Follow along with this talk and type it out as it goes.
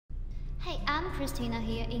I'm Christina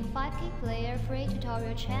here in 5KPlayer free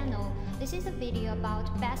tutorial channel. This is a video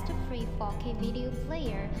about best free 4K video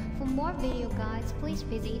player. For more video guides, please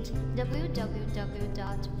visit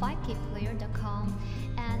www.5kplayer.com,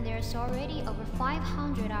 and there's already over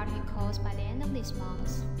 500 articles by the end of this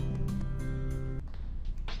month.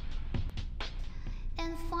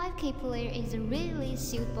 And 5KPlayer is a really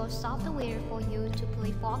suitable software for you to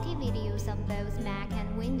play 4K videos on both Mac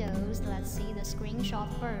and Windows. Let's see the screenshot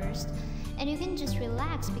first. And you can just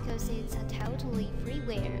relax because it's a totally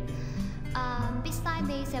freeware. Besides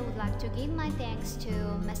this, I would like to give my thanks to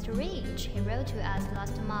Mr. Rich. He wrote to us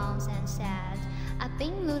last month and said, I've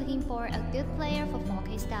been looking for a good player for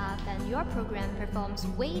 4K stuff, and your program performs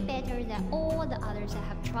way better than all the others I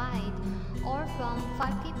have tried, or from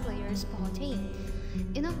 5KPlayer support team.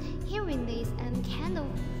 You know, hearing this, I'm kind of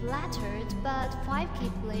flattered, but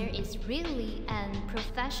 5KPlayer is really a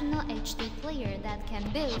professional HD player that can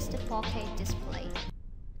boost 4K display.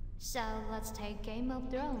 So let's take Game of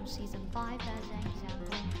Thrones Season 5 as an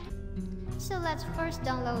example. So let's first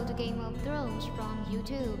download Game of Thrones from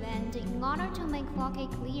YouTube, and in order to make 4K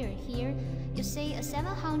clear, here you see a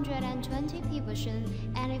 720p version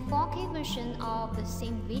and a 4K version of the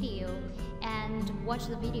same video. And watch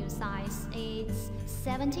the video size, it's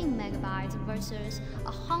 17 megabytes versus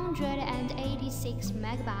 186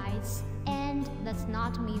 megabytes, and that's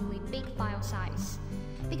not merely big file size,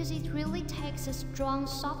 because it really takes a strong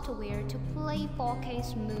software to play 4K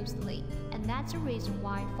smoothly, and that's the reason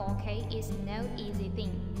why 4K is no easy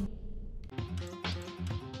thing.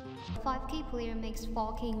 5KPlayer makes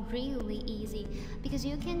 4K really easy because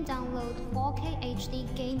you can download 4K HD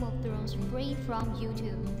Game of Thrones free from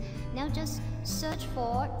YouTube. Now just search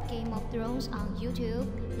for Game of Thrones on YouTube,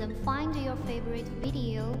 then find your favorite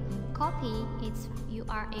video, copy its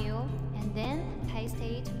URL, and then paste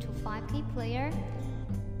it to 5KPlayer.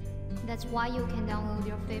 That's why you can download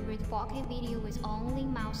your favorite 4K video with only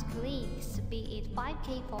mouse clicks, be it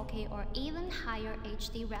 5K, 4K, or even higher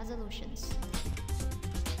HD resolutions.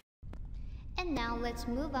 And now let's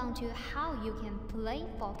move on to how you can play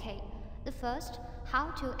 4K. The first,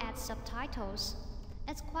 how to add subtitles.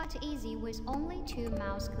 It's quite easy with only 2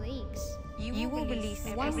 mouse clicks. You will release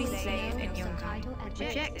every slave in your kind.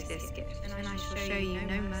 Reject this gift, and I shall show you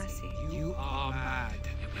no mercy. You are mad.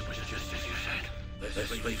 It was just as you said. The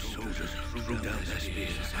slave soldiers threw down their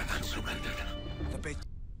spears and surrendered.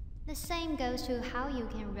 The same goes to how you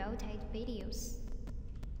can rotate videos.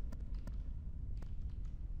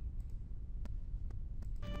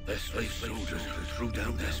 The slave soldiers threw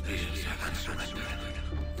down their spears and surrendered.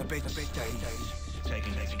 The big days.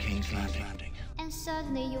 Taking the King's Landing. And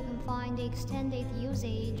certainly you can find the extended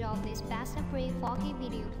usage of this best free 4K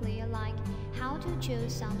video player, like how to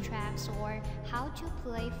choose soundtracks or how to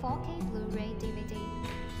play 4K Blu-ray DVD.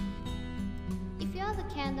 If you are the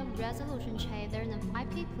kind of resolution chaser, then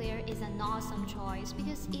 5KPlayer is an awesome choice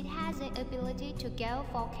because it has the ability to go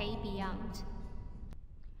 4K beyond.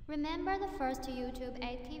 Remember the first YouTube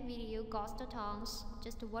 8K video Ghost Towns,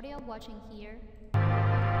 just what you're watching here?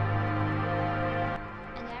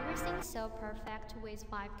 And everything's so perfect with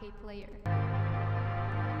 5KPlayer.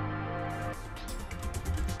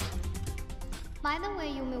 By the way,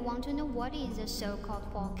 you may want to know what is the so-called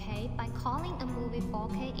 4K. By calling a movie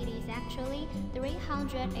 4K, it is actually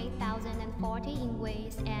 308,040 in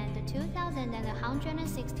width and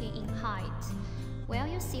 2,160 in height. Well,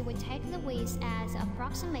 you see, we take the width as an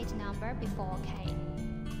approximate number before K.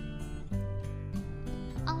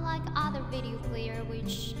 Unlike other video player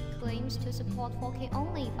which claims to support 4K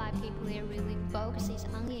only, 5KPlayer really focuses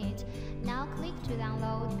on it. Now click to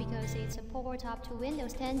download because it supports up to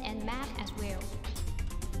Windows 10 and Mac as well.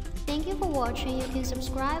 Thank you for watching. You can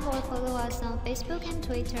subscribe or follow us on Facebook and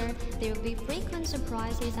Twitter. There will be frequent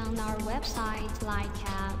surprises on our website like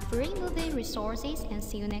free movie resources, and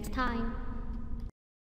see you next time.